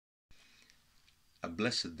A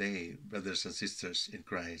blessed day, brothers and sisters in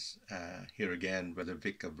Christ. Here again, Brother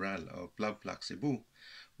Vic Cabral of Love Plak, Cebu.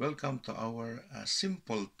 Welcome to our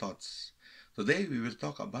Simple Thoughts. Today we will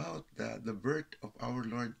talk about the birth of our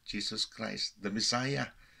Lord Jesus Christ, the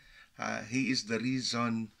Messiah. He is the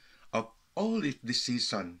reason of all of this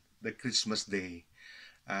season, the Christmas Day.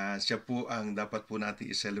 Siya po ang dapat po natin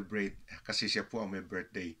i-celebrate kasi siya po ang may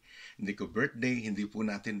birthday. Hindi ko birthday, hindi po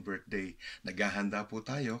natin birthday. Naghahanda po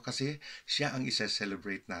tayo kasi siya ang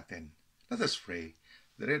isa-celebrate natin. Let us pray.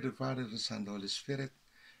 The Lord, the Father, the Son, the Holy Spirit.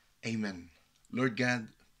 Amen. Lord God,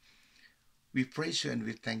 we praise you and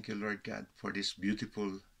we thank you, Lord God, for this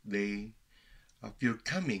beautiful day of your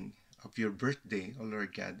coming, of your birthday, O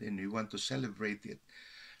Lord God, and we want to celebrate it.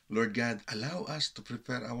 Lord God, allow us to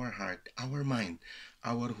prepare our heart, our mind,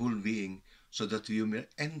 our whole being, so that we may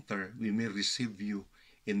enter, we may receive you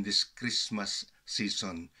in this Christmas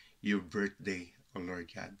season, your birthday, O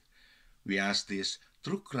Lord God. We ask this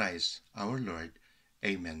through Christ, our Lord.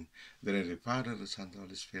 Amen. The Holy Father, the Son, the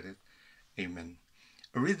Holy Spirit. Amen.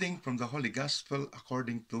 A reading from the Holy Gospel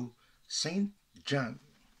according to Saint John,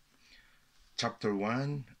 chapter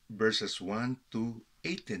 1, verses 1 to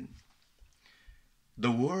 18. The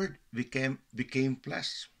Word became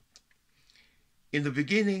flesh. In the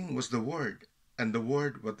beginning was the Word, and the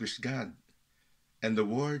Word was with God, and the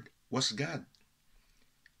Word was God.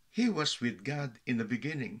 He was with God in the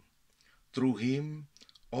beginning. Through him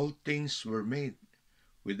all things were made.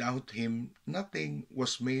 Without him nothing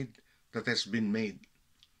was made that has been made.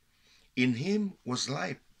 In him was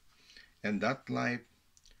life, and that life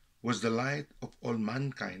was the light of all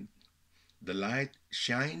mankind. The light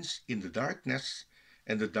shines in the darkness,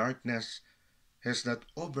 and the darkness has not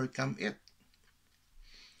overcome it.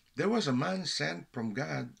 There was a man sent from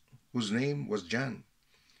God whose name was John.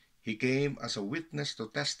 He came as a witness to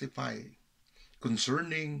testify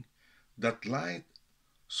concerning that light,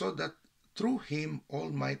 so that through him all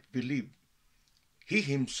might believe. He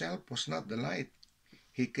himself was not the light.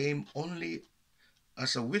 He came only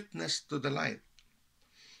as a witness to the light.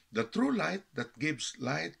 The true light that gives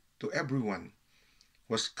light to everyone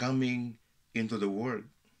was coming into the world.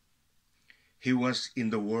 He was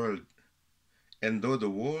in the world, and though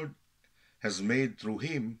the world has made through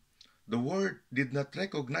him, the world did not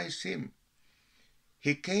recognize him.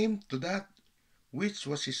 He came to that which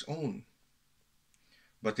was his own,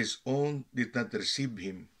 but his own did not receive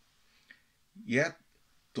him. Yet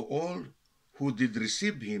to all who did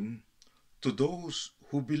receive him, to those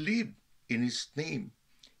who believed in his name,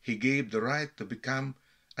 he gave the right to become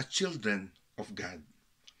a children of God.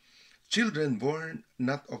 Children born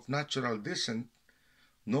not of natural descent,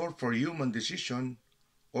 nor for human decision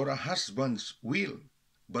or a husband's will,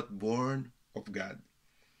 but born of God.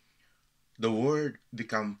 The Word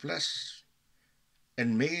became flesh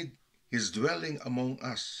and made his dwelling among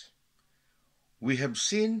us. We have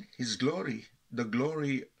seen his glory, the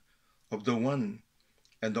glory of the one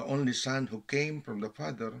and the only Son who came from the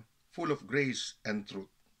Father, full of grace and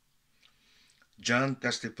truth. John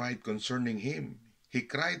testified concerning him. He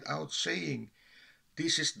cried out, saying,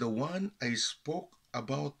 "This is the one I spoke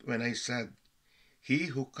about when I said,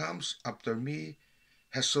 'He who comes after me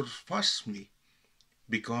has surpassed me,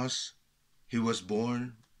 because he was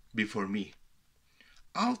born before me.'"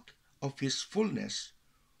 Out of his fullness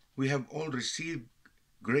we have all received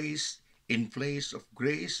grace in place of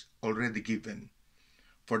grace already given.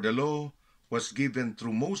 For the law was given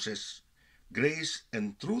through Moses. Grace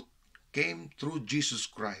and truth came through Jesus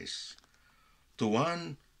Christ. To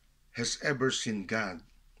one has ever seen God,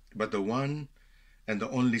 but the one and the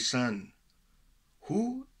only Son,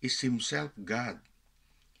 who is himself God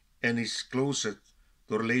and is closest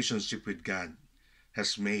to relationship with God,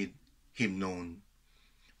 has made him known.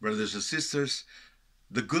 Brothers and sisters,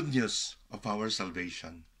 the good news of our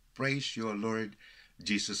salvation. Praise you, Lord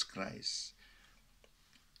Jesus Christ.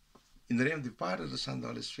 In the name of the Father, the Son, and the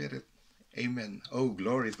Holy Spirit. Amen. Oh,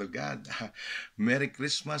 glory to God. Merry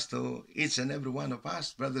Christmas to each and every one of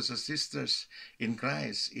us, brothers and sisters in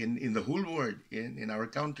Christ, in the whole world, in our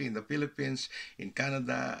country, in the Philippines, in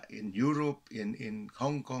Canada, in Europe, in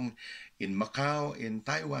Hong Kong, in Macau, in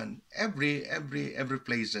Taiwan, every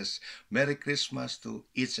places. Merry Christmas to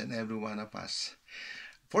each and every one of us.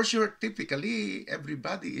 For sure, typically,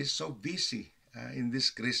 everybody is so busy in this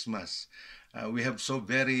Christmas. We have so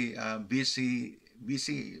very busy. We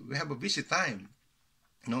have a busy time,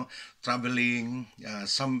 traveling.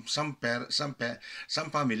 Some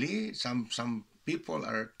family, some people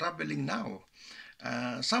are traveling now.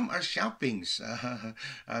 Some are shoppings.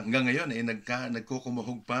 Hanggang ngayon ay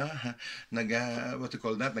nagkukumahog pa, what you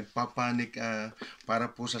call that, nagpapanik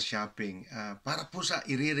para po sa shopping, para po sa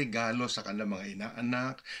iriregalo sa kanilang mga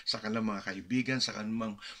inaanak, sa kanilang mga kaibigan, sa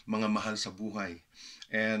kanilang mga mahal sa buhay.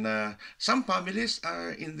 And some families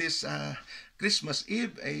are in this Christmas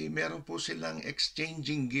Eve ay meron po silang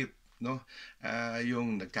exchanging gift, no?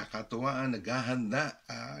 Yung nagkakatuwaan, naghahanda.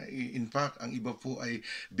 In fact, ang iba po ay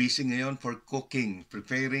busy ngayon for cooking,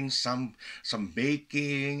 preparing some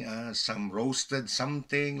baking, some roasted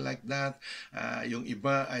something like that. Yung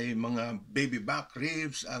iba ay mga baby back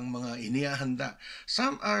ribs ang mga inihahanda.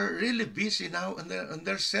 Some are really busy now on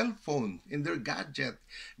their cell phone, in their gadget,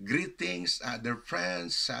 greetings, their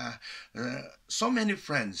friends, so many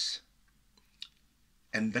friends.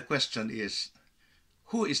 And the question is,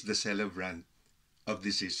 who is the celebrant of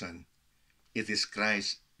this season? It is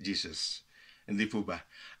Christ Jesus. Hindi po ba?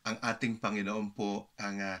 Ang ating Panginoon po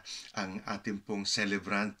ang ating pong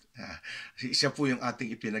celebrant. Siya po yung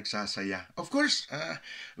ating ipinagsasaya. Of course,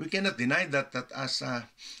 we cannot deny that as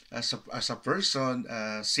a person,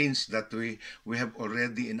 since that we have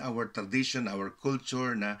already in our tradition, our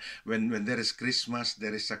culture, na when there is Christmas,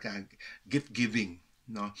 there is a gift giving.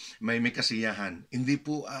 No, may kasiyahan. Hindi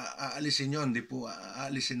po aalisin yon, hindi po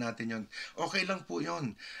aalisin natin yon. Okay lang po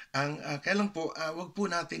yon. Kailan po wag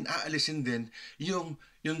po natin aalisin din yung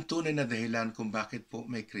tunay na dahilan kung bakit po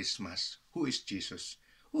may Christmas. Who is Jesus?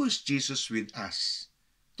 Who is Jesus with us?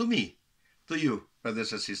 To me, to you,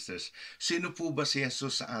 brothers and sisters. Sino po ba si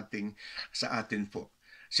Jesus sa atin po?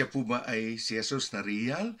 Siya po ba ay si Jesus na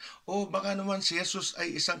real? O baka naman si Jesus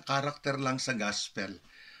ay isang karakter lang sa gospel?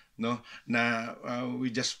 No, na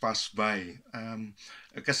we just pass by.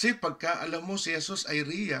 Kasi pagka alam mo si Jesus ay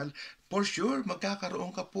real, for sure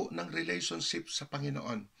magkakaroon ka po ng relationship sa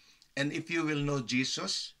Panginoon. And if you will know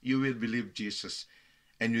Jesus, you will believe Jesus.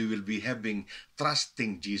 And we will be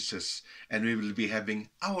trusting Jesus. And we will be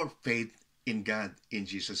having our faith in God, in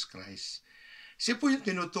Jesus Christ. Siya po yung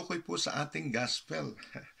tinutukoy po sa ating gospel.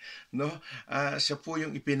 No? Siya po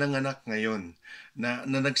yung ipinanganak ngayon na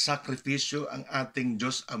nagsakripisyo ang ating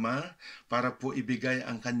Diyos Ama para po ibigay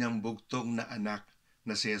ang kanyang bugtong na anak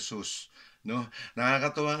na si Jesus. No?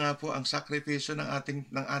 Nakakatuwa nga po ang sakripisyo ng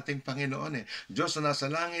ating Panginoon. Diyos na nasa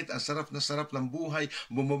langit, ang sarap na sarap ng buhay,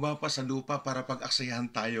 bumaba pa sa lupa para pag-aksayahan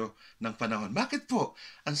tayo ng panahon. Bakit po?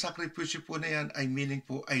 Ang sakripisyo po na yan ay meaning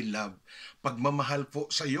po ay love. Pagmamahal po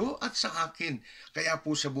sa iyo at sa akin. Kaya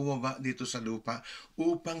po siya bumaba dito sa lupa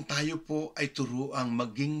upang tayo po ay turuang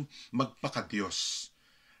maging magpakadiyos.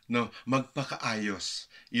 No,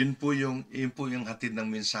 magpakaayos. Yun po yung hatid ng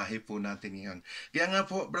mensahe po natin ngayon. Kaya nga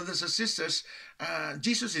po, brothers and sisters,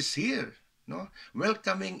 Jesus is here, no?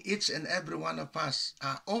 Welcoming each and every one of us.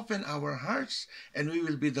 Open our hearts and we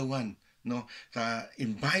will be the one, no?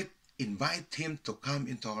 Invite him to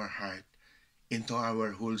come into our heart, into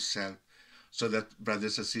our whole self, so that,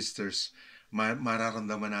 brothers and sisters,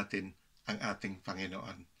 mararamdaman natin ang ating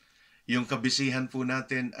Panginoon. Yung kabisihan po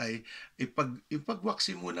natin ay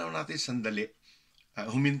ipagwaksi muna natin sandali.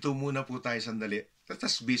 Huminto muna po tayo sandali. Let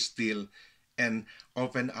us be still and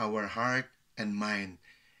open our heart and mind.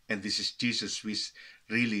 And this is Jesus who is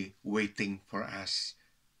really waiting for us.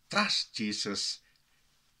 Trust Jesus.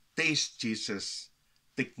 Taste Jesus.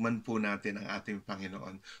 Tikman po natin ang ating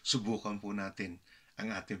Panginoon. Subukan po natin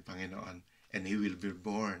ang ating Panginoon. And He will be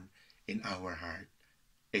born in our heart.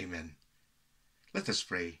 Amen. Let us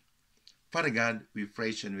pray. Father God, we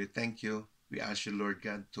praise you and we thank you. We ask you, Lord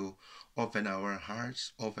God, to open our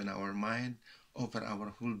hearts, open our mind, open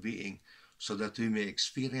our whole being, so that we may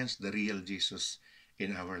experience the real Jesus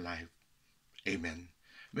in our life. Amen.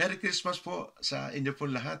 Merry Christmas po sa inyo po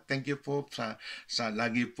lahat. Thank you po sa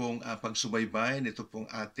lagi pong pagsubaybay nito pong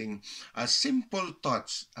ating simple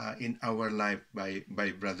thoughts in our life by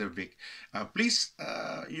Brother Vic. Please,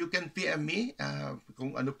 you can PM me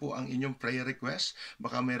kung ano po ang inyong prayer request.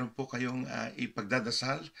 Baka mayroon po kayong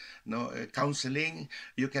ipagdadasal, no, counseling.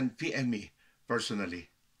 You can PM me personally.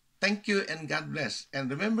 Thank you and God bless. And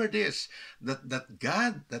remember this, that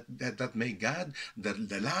may God,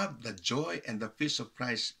 the love, the joy, and the peace of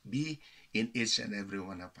Christ be in each and every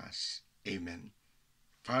one of us. Amen.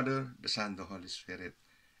 Father, the Son, the Holy Spirit.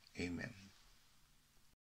 Amen.